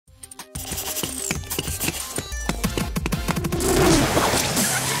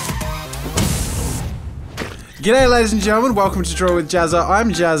G'day, ladies and gentlemen. Welcome to Draw with Jazza.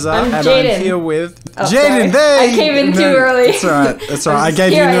 I'm Jazza, and Jaiden. I'm here with Jaiden. I came in too early. It's alright. It's alright. I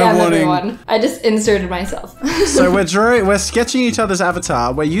gave you no warning. Everyone. I just inserted myself. So we're sketching each other's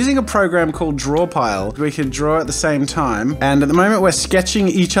avatar. We're using a program called Drawpile. We can draw at the same time. And at the moment, we're sketching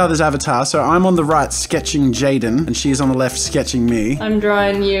each other's avatar. So I'm on the right sketching Jaiden, and she's on the left sketching me. I'm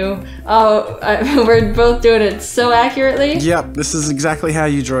drawing you. Oh, we're both doing it so accurately. Yep, this is exactly how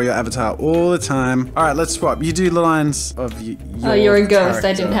you draw your avatar all the time. All right, let's swap. You do the lines of your Oh, you're a ghost. character.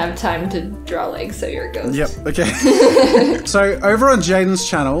 I didn't have time to draw legs, so you're a ghost. Yep. Okay. So over on Jaiden's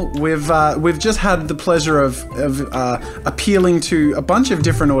channel, we've just had the pleasure of appealing to a bunch of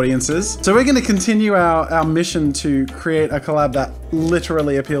different audiences. So we're going to continue our mission to create a collab that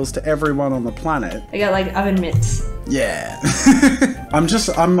literally appeals to everyone on the planet. I got like oven mitts. Yeah.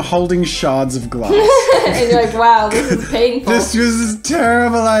 I'm holding shards of glass. And you're like, wow, this is painful. This was a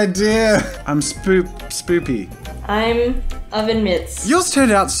terrible idea. I'm spoopy. I'm oven mitts. Yours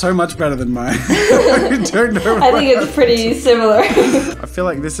turned out so much better than mine. I don't know. I think it's pretty similar. I feel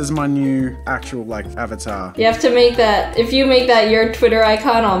like this is my new actual like avatar. You have to make that. If you make that your Twitter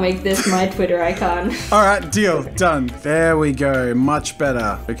icon, I'll make this my Twitter icon. All right, deal, done. There we go, much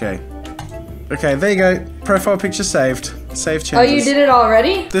better. Okay. Okay, there you go. Profile picture saved. Save changes. Oh, you did it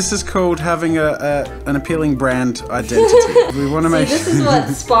already? This is called having an appealing brand identity. We want to make. This is what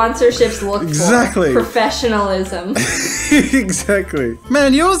sponsorships look Exactly. for. Professionalism. Exactly.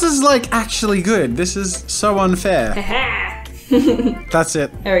 Man, yours is like actually good. This is so unfair. That's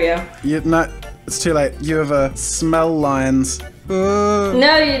it. There we go. No, it's too late. You have a smell lines.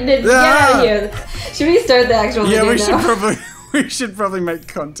 No, you did. Get out of here. Should we start the actual video we now? should probably. We should probably make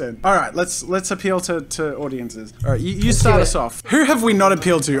content. All right, let's appeal to audiences. All right, you start us off. Who have we not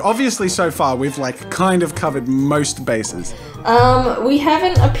appealed to? Obviously, so far we've like kind of covered most bases. We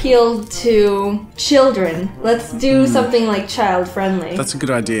haven't appealed to children. Let's do something like child friendly. That's a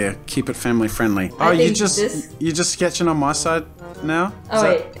good idea. Keep it family friendly. I Oh, think you're just sketching on my side now? Oh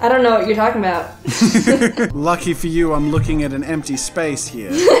wait, I don't know what you're talking about. Lucky for you, I'm looking at an empty space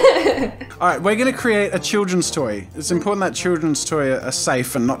here. All right, we're gonna create a children's toy. It's important that children's toy are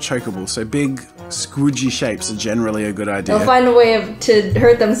safe and not chokeable, so big, squidgy shapes are generally a good idea. They'll find a way to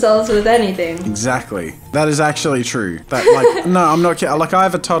hurt themselves with anything. Exactly. That is actually true. That like, no, I'm not kidding. Like I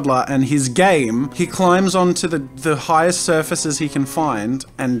have a toddler and his game, he climbs onto the highest surfaces he can find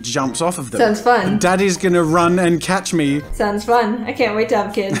and jumps off of them. Sounds fun. Daddy's gonna run and catch me. Sounds fun. I can't wait to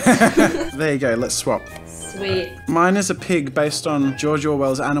have kids. There you go, let's swap. Sweet. Mine is a pig based on George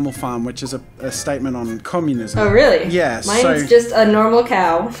Orwell's Animal Farm, which is a statement on communism. Oh, really? Yeah, Mine's just a normal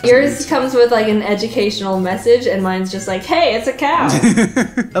cow. Yours comes with like an educational message, and mine's just like, hey, it's a cow.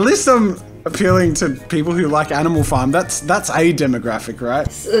 At least I'm appealing to people who like Animal Farm. That's a demographic, right?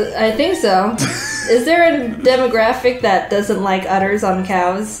 I think so. Is there a demographic that doesn't like udders on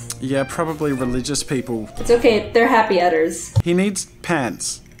cows? Yeah, probably religious people. It's okay, they're happy udders. He needs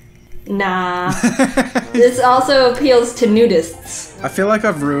pants. Nah. This also appeals to nudists. I feel like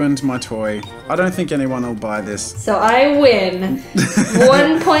I've ruined my toy. I don't think anyone will buy this. So I win.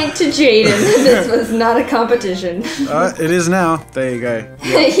 1 point to Jaiden. This was not a competition. It is now. There you go.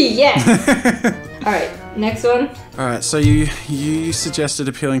 Yes. Alright, next one. Alright, so you suggested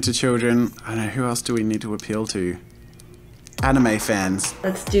appealing to children. I don't know, who else do we need to appeal to? Anime fans.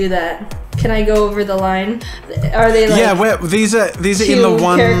 Let's do that. Can I go over the line? Are they like yeah, these are in the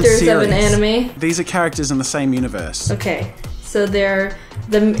one characters series. of an anime? These are characters in the same universe. Okay, so they're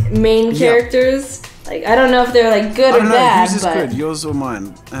the main characters. Like I don't know if they're like good or bad, whose is but good, yours or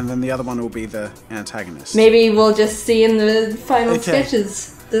mine, and then the other one will be the antagonist. maybe we'll just see in the final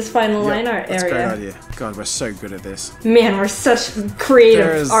sketches. This final line art that's area. a great idea. God, we're so good at this. Man, we're such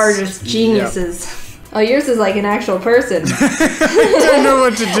creative artists, geniuses. Oh, yours is like an actual person. I don't know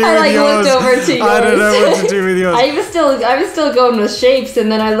what to do with yours. I looked over to yours. I don't know what to do with yours. I was still going with shapes,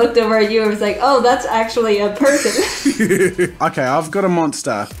 and then I looked over at you and was like, oh, that's actually a person. Okay, I've got a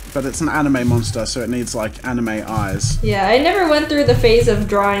monster, but it's an anime monster, so it needs like anime eyes. Yeah, I never went through the phase of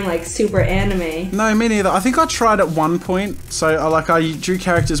drawing like super anime. No, me neither. I think I tried at one point. So I drew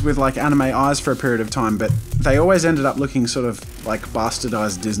characters with like anime eyes for a period of time, but they always ended up looking sort of like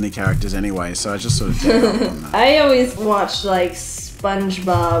bastardized Disney characters anyway, so I just sort of gave up on that. I always watched like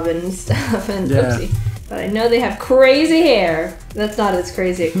SpongeBob and stuff, and oopsie. But I know they have crazy hair. That's not as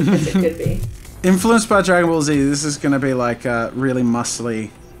crazy as it could be. Influenced by Dragon Ball Z, this is going to be like a really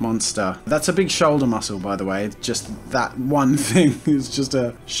muscly monster. That's a big shoulder muscle, by the way. Just that one thing is just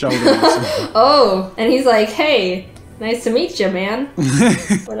a shoulder muscle. Oh, and he's like, hey, nice to meet you, man.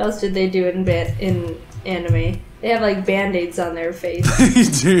 What else did they do in anime. They have like band-aids on their face. They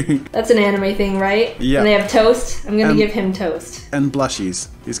do. That's an anime thing, right? Yeah. And they have toast. I'm gonna give him toast. And blushies.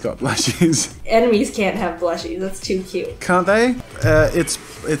 He's got blushies. Enemies can't have blushies. That's too cute. Can't they?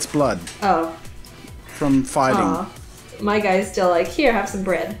 It's blood. Oh. From fighting. Aw. My guy's still like, here, have some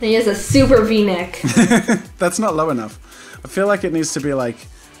bread. And he has a super V-neck. That's not low enough. I feel like it needs to be like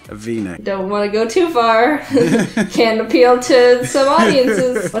a V-neck. Don't want to go too far. Can't appeal to some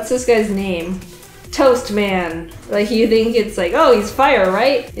audiences. What's this guy's name? Toast Man. Like, you think it's like, oh, he's fire,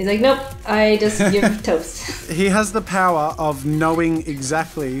 right? He's like, nope, I just give toast. He has the power of knowing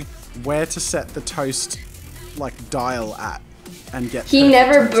exactly where to set the toast, like, dial at and get He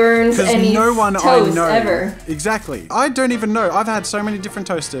never burns any no one toast I know ever. Exactly. I don't even know. I've had so many different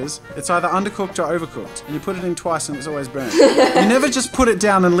toasters. It's either undercooked or overcooked. And you put it in twice and it's always burnt. You never just put it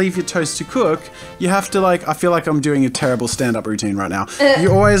down and leave your toast to cook. You have to, like, I feel like I'm doing a terrible stand-up routine right now.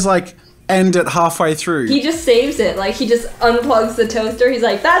 You always, like, end it halfway through. He just saves it. Like, he just unplugs the toaster. He's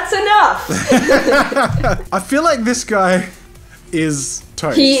like, that's enough. I feel like this guy is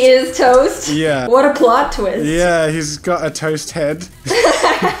toast. He is toast? Yeah. What a plot twist. Yeah, he's got a toast head.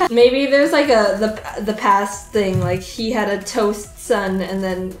 Maybe there's like the past thing, like he had a toast son and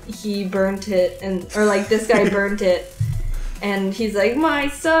then he burnt it, or like this guy burnt it. And he's like, my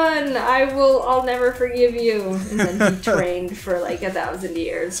son, I'll never forgive you. And then he trained for like 1,000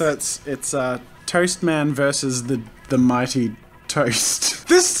 years. So it's Toast Man versus the mighty Toast.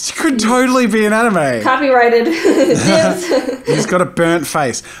 This could totally be an anime. Copyrighted. Dibs. He's got a burnt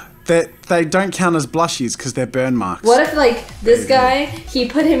face. They don't count as blushies because they're burn marks. What if like this guy, he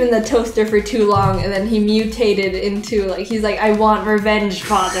put him in the toaster for too long and then he mutated into like, he's like, I want revenge,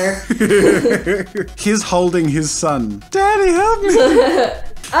 father. He's holding his son. Daddy, help me.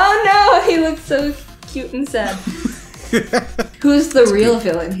 Oh no, he looks so cute and sad. Who's the real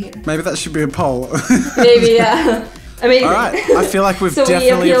villain here? Maybe that should be a poll. Maybe, yeah. I mean, all right, I feel like we've so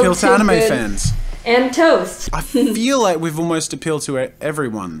definitely appealed to anime good. fans. And toast. I feel like we've almost appealed to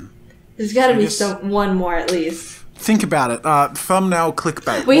everyone. There's gotta be one more at least. Think about it. Thumbnail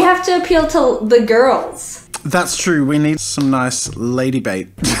clickbait. We have to appeal to the girls. That's true. We need some nice lady bait.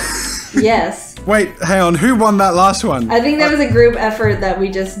 Yes. Wait, hang on. Who won that last one? I think that was a group effort that we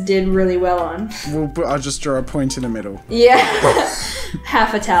just did really well on. Well, I'll just draw a point in the middle. Yeah.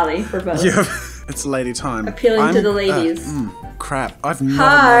 Half a tally for both. Yeah, it's lady time. Appealing to the ladies. Crap. I've never known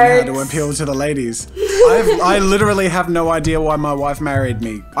how to appeal to the ladies. I literally have no idea why my wife married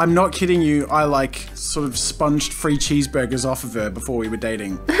me. I'm not kidding you. I like sort of sponged free cheeseburgers off of her before we were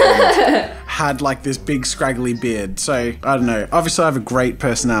dating. And had like this big scraggly beard. So, I don't know. Obviously I have a great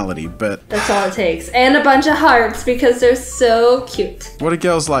personality, but... That's all it takes. And a bunch of hearts because they're so cute. What do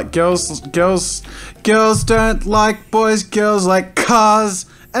girls like? Girls don't like boys. Girls like cars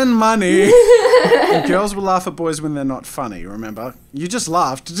and money. And girls will laugh at boys when they're not funny, remember? You just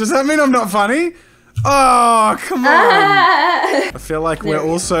laughed. Does that mean I'm not funny? Oh, come on. I feel like we're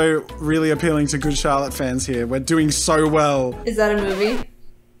also really appealing to Good Charlotte fans here. We're doing so well. Is that a movie?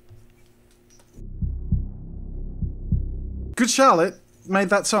 Good Charlotte made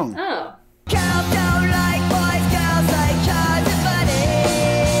that song. Oh.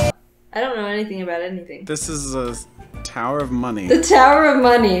 I don't know anything about anything. This is a Tower of Money. The Tower of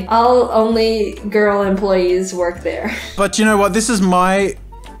Money. All only girl employees work there. But you know what? This is my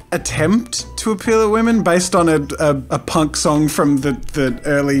attempt to appeal to women based on a punk song from the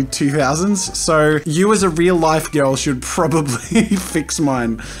early 2000s. So you as a real life girl should probably fix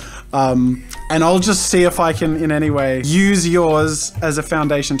mine. And I'll just see if I can in any way use yours as a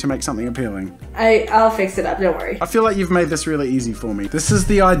foundation to make something appealing. I'll fix it up, don't worry. I feel like you've made this really easy for me. This is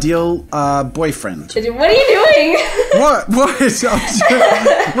the ideal boyfriend. What are you doing? What? What's wrong?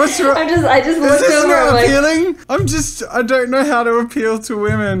 I just looked Is this over not like, appealing? I don't know how to appeal to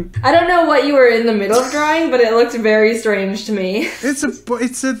women. I don't know what you were in the middle of drawing, but it looked very strange to me. It's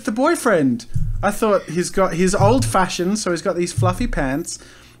the boyfriend. I thought he's old fashioned, so he's got these fluffy pants.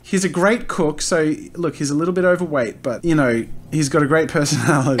 He's a great cook, so look, he's a little bit overweight, but you know, he's got a great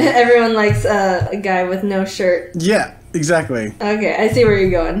personality. Everyone likes a guy with no shirt. Yeah, exactly. Okay, I see where you're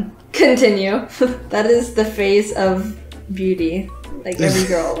going. Continue. That is the face of beauty. Like every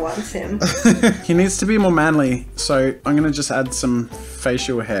girl wants him. He needs to be more manly, so I'm gonna just add some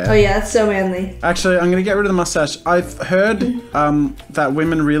facial hair. Oh yeah, it's so manly. Actually, I'm gonna get rid of the mustache. I've heard that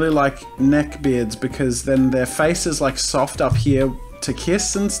women really like neck beards because then their face is like soft up here to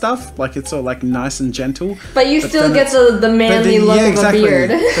kiss and stuff, like it's all like nice and gentle. But you still get the manly look of a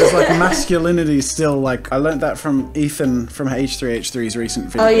beard. There's like masculinity still. Like I learned that from Ethan from H3H3's recent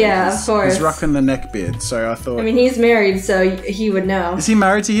video. Oh yeah, of course. He's rocking the neck beard, so I thought. I mean, he's married, so he would know. Is he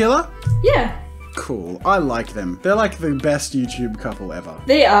married to Hila? Yeah. cool. I like them. They're like the best YouTube couple ever.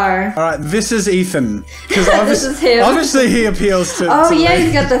 They are. All right, this is Ethan. Because This is him. Obviously, he appeals to. Oh to yeah, me.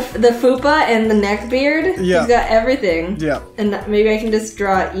 he's got the fupa and the neck beard. Yeah. He's got everything. Yeah. And maybe I can just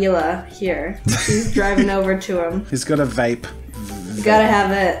draw Ela here. She's driving over to him. He's got a vape. Gotta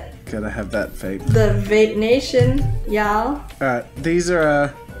have it. Gotta have that vape. The Vape Nation, y'all. All right, these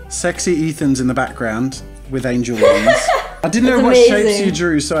are sexy Ethans in the background with angel wings. I didn't know what shapes amazing. you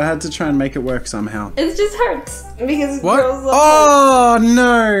drew, so I had to try and make it work somehow. It's just hearts because What? girls love Oh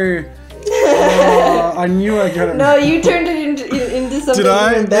no! Oh, I knew I got it. No, you turned it into something Did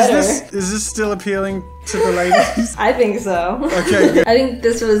I? even better. Is this still appealing to the ladies? I think so. Okay, good. I think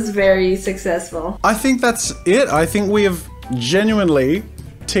this was very successful. I think that's it. I think we have genuinely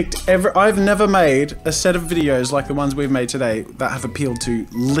ticked I've never made a set of videos like the ones we've made today that have appealed to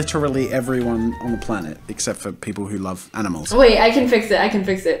literally everyone on the planet, except for people who love animals. Wait, I can fix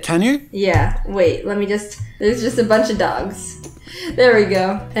it. Can you? Yeah, wait, let me just... There's just a bunch of dogs. There we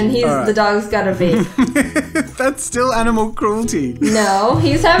go. And Alright. the dog's got a vape. That's still animal cruelty. No,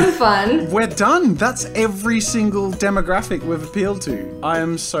 he's having fun. We're done. That's every single demographic we've appealed to. I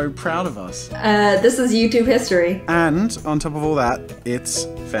am so proud of us. This is YouTube history. And on top of all that, it's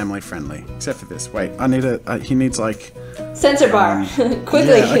family friendly. Except for this. Wait, I need he needs like... Censor bar.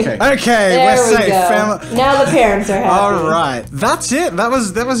 Quickly. Yeah, okay, There we're we safe. go. Now the parents are happy. All right, that's it. That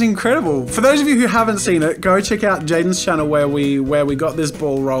was incredible. For those of you who haven't seen it, go check out Jaiden's channel where we got this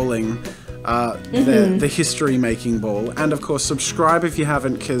ball rolling. The history making ball, and of course subscribe if you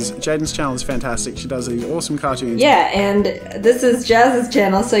haven't, because Jaiden's channel is fantastic. She does these awesome cartoons. Yeah, and this is JAZZA'S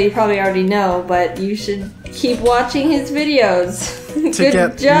channel, so you probably already know, but you should keep watching his videos. To Good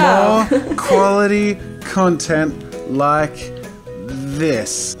get job. more quality content like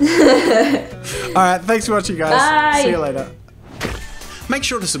this. All right, thanks for watching, guys. Bye. See you later. Make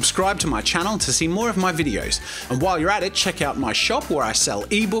sure to subscribe to my channel to see more of my videos. And while you're at it, check out my shop where I sell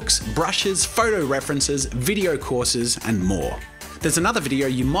ebooks, brushes, photo references, video courses, and more. There's another video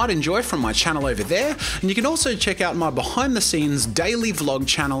you might enjoy from my channel over there, and you can also check out my behind the scenes daily vlog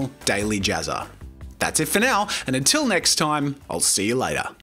channel, Daily Jazza. That's it for now, and until next time, I'll see you later.